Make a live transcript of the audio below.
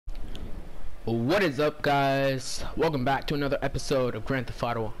What is up, guys? Welcome back to another episode of Grand Theft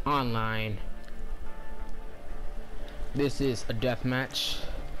Auto Online. This is a death match.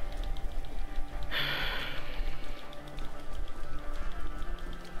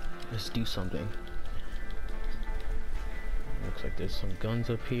 Let's do something. Looks like there's some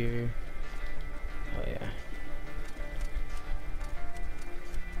guns up here. Oh yeah.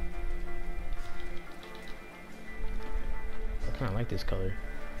 I kinda like this color.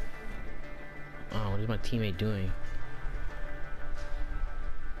 Oh, what is my teammate doing?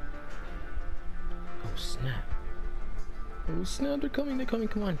 Oh snap. Oh snap, they're coming, come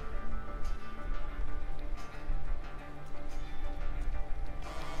on.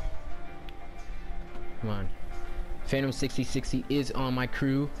 Come on. Phantom 6060 is on my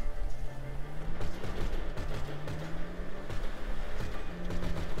crew.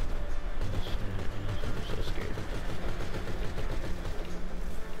 I'm so scared.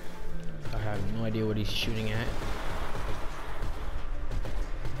 I have no idea what he's shooting at.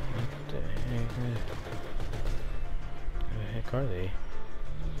 What the heck? Where the heck are they?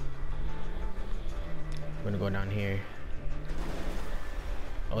 I'm gonna go down here.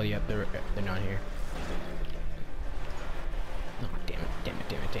 Oh yep, they're not here. No, damn it. They're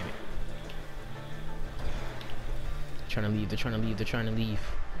trying to leave.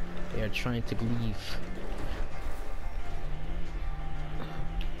 They are trying to leave.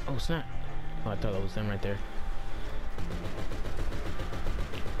 Oh snap. Oh, I thought that was them right there.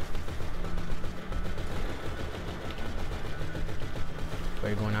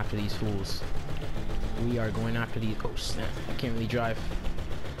 We're going after these fools. We are going after these. Oh snap. I can't really drive.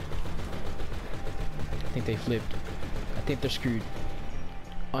 I think they flipped. I think they're screwed.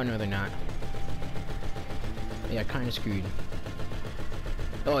 Oh no, they're not. Yeah, kind of screwed.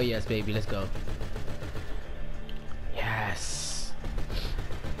 Oh yes, baby, let's go. Yes.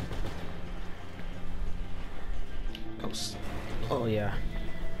 Oh yeah.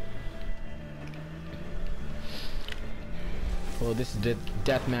 Well, this is the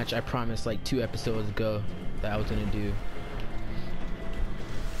death match I promised like 2 episodes ago that I was gonna do.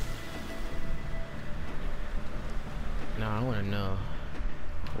 Now I want to know,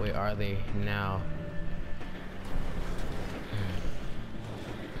 where are they now?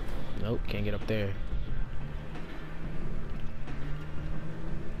 Nope, can't get up there.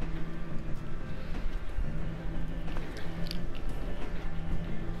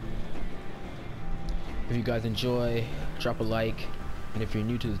 If you guys enjoy, drop a like, and if you're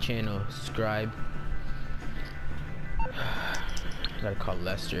new to the channel, subscribe. I gotta call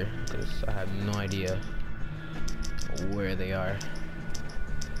Lester because I have no idea where they are.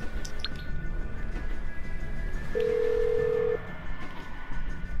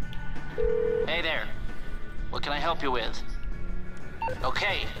 Hey there. What can I help you with?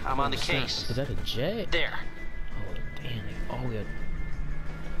 Okay, I'm on the case. Is that a jet? There. Oh damn!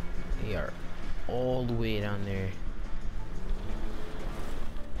 They are all the way down there.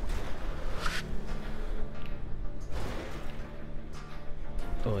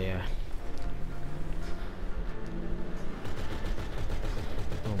 Oh yeah.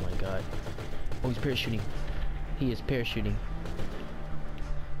 Oh my god. Oh, he's parachuting. He is parachuting.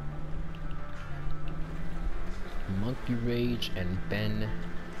 Monkey Rage and Ben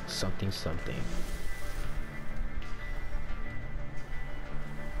something.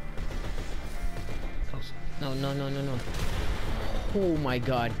 Oh, no. Oh my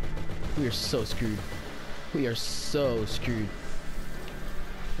god. We are so screwed.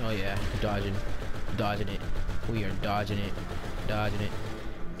 Oh yeah, dodging it. We are dodging it.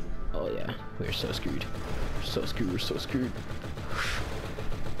 Oh yeah, we are so screwed. We're so screwed.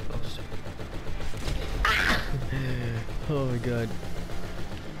 Oh my god.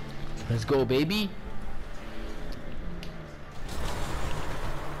 Let's go, baby.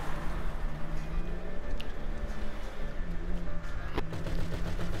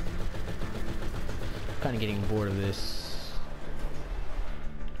 Kind of getting bored of this.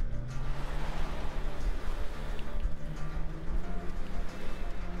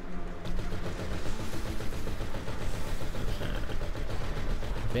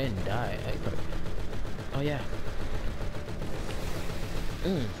 Ben died. Oh yeah.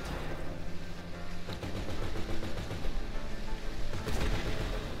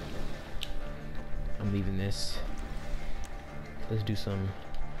 I'm leaving this. Let's do some.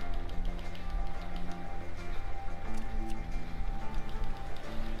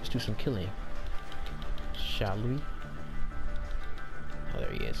 Let's do some killing. Shall we? Oh,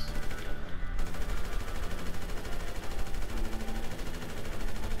 there he is.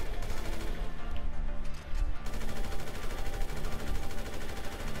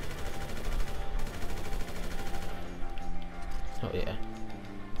 Oh yeah.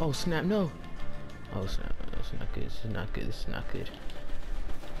 Oh snap, no! Oh snap, no, this is not good, this is not good, this is not good.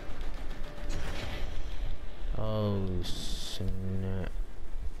 Oh snap.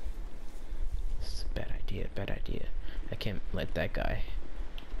 This is a bad idea, bad idea. I can't let that guy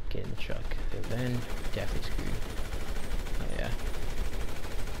get in the truck. And then, definitely screwed. Oh yeah.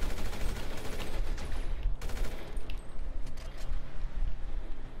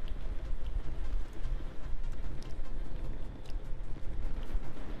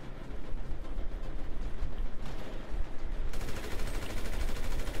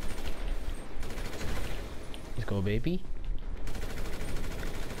 Let's go, baby.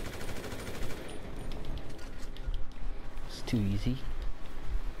 It's too easy.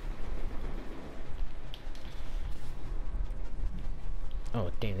 Oh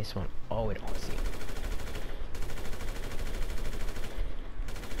damn, this one. Oh, it honestly.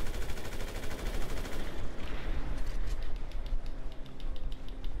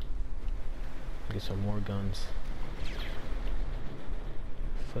 Get some more guns.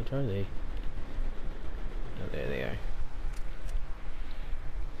 What are they? Oh, there they are.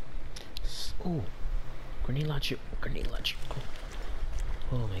 Oh, grenade launcher! Grenade launcher!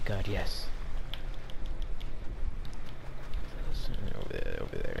 Oh my God, yes. Over there,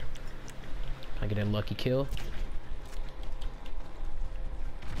 over there. I get a lucky kill.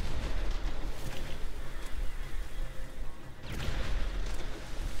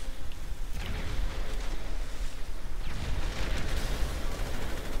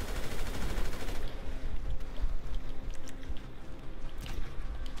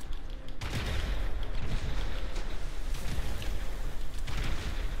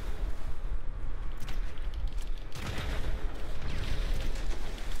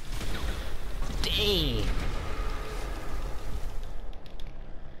 Dang!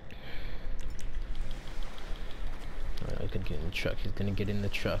 Alright, he's gonna get in the truck. He's gonna get in the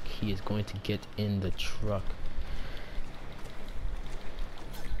truck. He is going to get in the truck.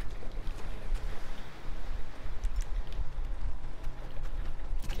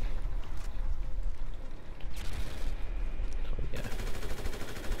 Oh yeah.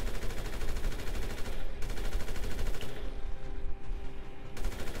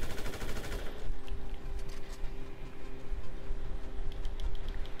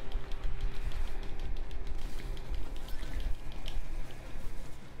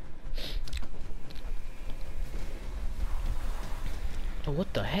 Oh,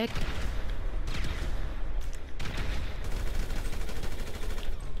 what the heck?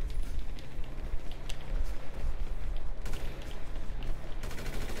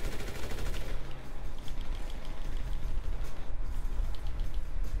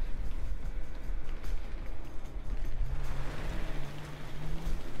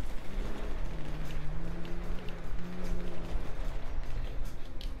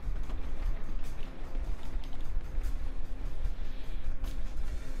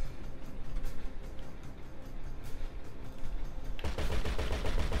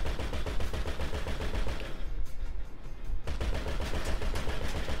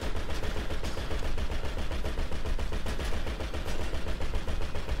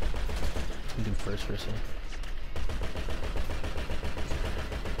 Do first person.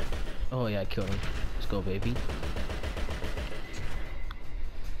 Oh yeah, I killed him. Let's go, baby.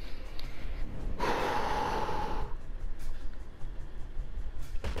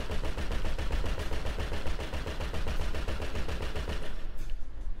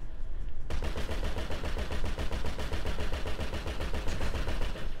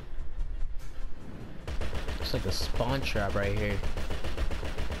 It's like a spawn trap right here.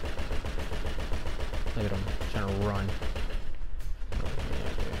 Look at him trying to run.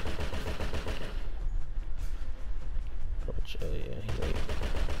 Approach. Oh yeah, he wait.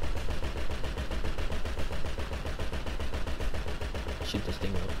 Shoot this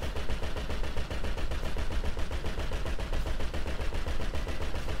thing up.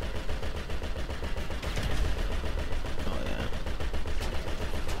 Oh yeah.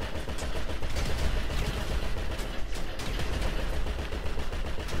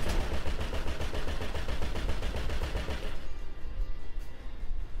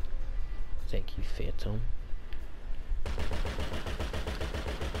 Thank you, Phantom.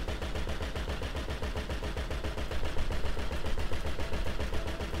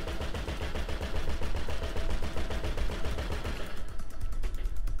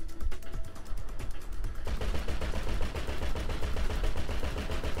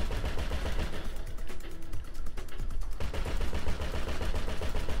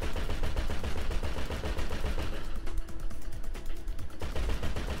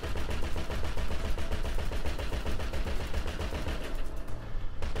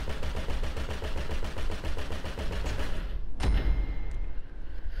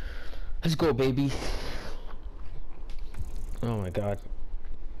 Let's go, baby. Oh my god.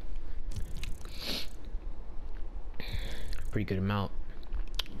 Pretty good amount.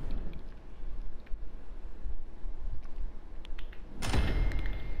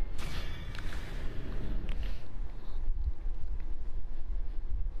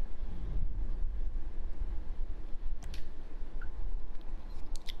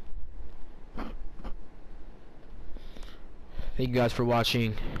 Thank you guys for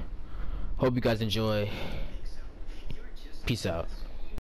watching. Hope you guys enjoy. Peace out.